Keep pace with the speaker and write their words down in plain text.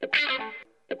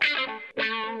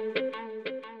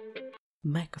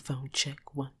Microphone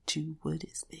check. 1, 2. What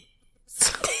is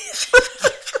this?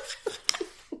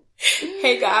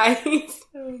 Hey guys.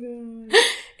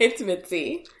 It's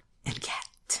Mitzi. And Cat.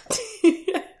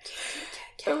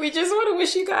 And we just want to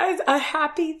wish you guys a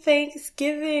happy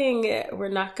Thanksgiving. We're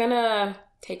not gonna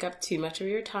take up too much of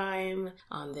your time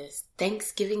on this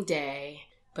Thanksgiving Day,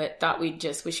 but thought we'd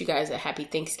just wish you guys a happy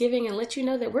Thanksgiving and let you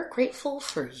know that we're grateful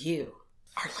for you,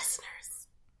 our listeners.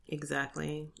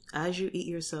 Exactly. As you eat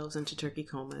yourselves into turkey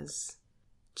comas,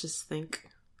 just think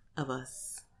of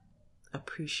us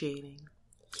appreciating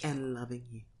and loving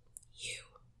you. You.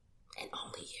 And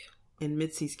only you. In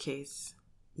Mitzi's case,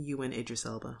 you and Idris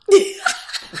Elba.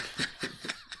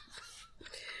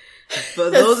 For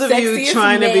those of you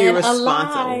trying to be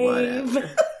responsible,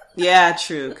 whatever. Yeah,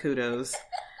 true. Kudos.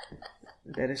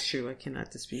 That is true. I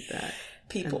cannot dispute that.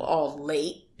 People all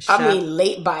late.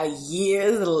 Late by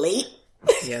years late.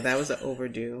 Yeah, that was an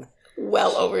overdue.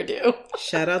 Well overdue.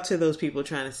 Shout out to those people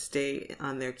trying to stay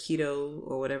on their keto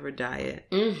or whatever diet.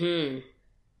 Mm-hmm.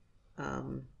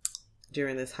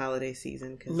 During this holiday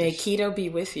season. May keto be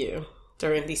with you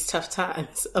during these tough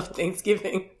times of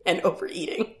Thanksgiving and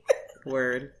overeating.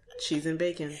 Word. Cheese and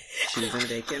bacon. Cheese and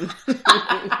bacon.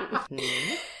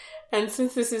 And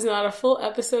since this is not a full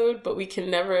episode, but we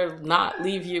can never not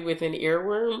leave you with an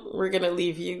earworm, we're going to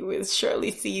leave you with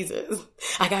Shirley Caesar's.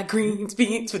 I got greens,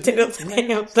 beans, potatoes, and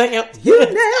hams. You name it. You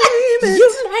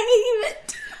name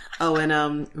it. Oh,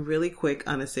 and really quick,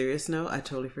 on a serious note, I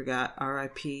totally forgot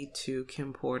R.I.P. to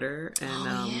Kim Porter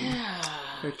and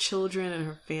her children and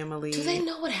her family. Do they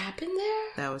know what happened there?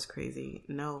 That was crazy.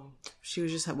 No, she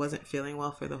wasn't feeling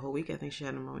well for the whole week. I think she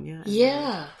had pneumonia.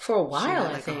 Yeah, for a while, she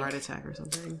had, I think. a heart attack or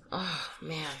something. Oh,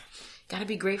 man. Gotta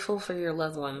be grateful for your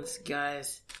loved ones,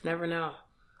 guys. Never know.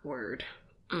 Word.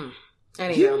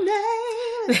 Anywho. You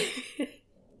name it.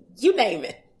 You name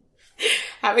it.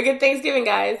 Have a good Thanksgiving,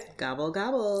 guys. Gobble,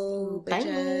 gobble, Bye.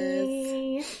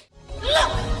 bitches.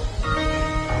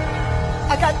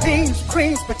 I got beans,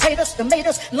 greens, potatoes,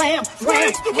 tomatoes, lamb,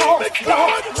 ram, hog,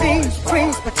 dog. Beans,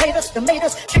 greens, potatoes,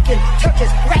 tomatoes, chicken,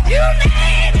 turkeys, rat. You name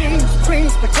it. Beans,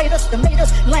 greens, potatoes,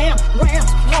 tomatoes, lamb, ram,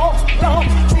 hog, dog.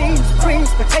 Beans, greens,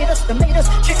 potatoes, tomatoes,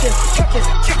 chicken, turkeys,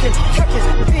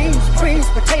 beans, greens,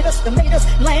 potatoes, tomatoes,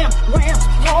 lamb, ram,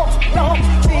 hog, dog.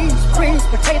 Beans, greens,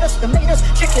 potatoes, tomatoes,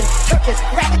 chicken, turkeys,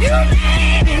 rat. You name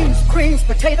it. Beans, greens,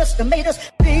 potatoes, tomatoes,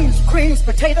 beans, greens,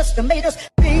 potatoes, tomatoes,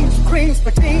 beans, greens,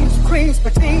 beans,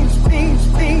 greens,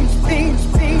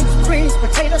 beans, greens,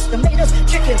 potatoes, tomatoes,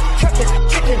 chicken, turkeys,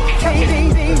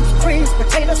 beans, greens,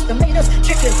 potatoes, tomatoes,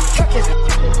 chicken, turkeys.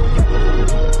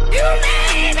 You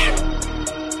name it.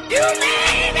 You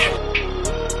name it.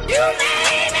 You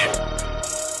name it.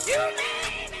 You name it.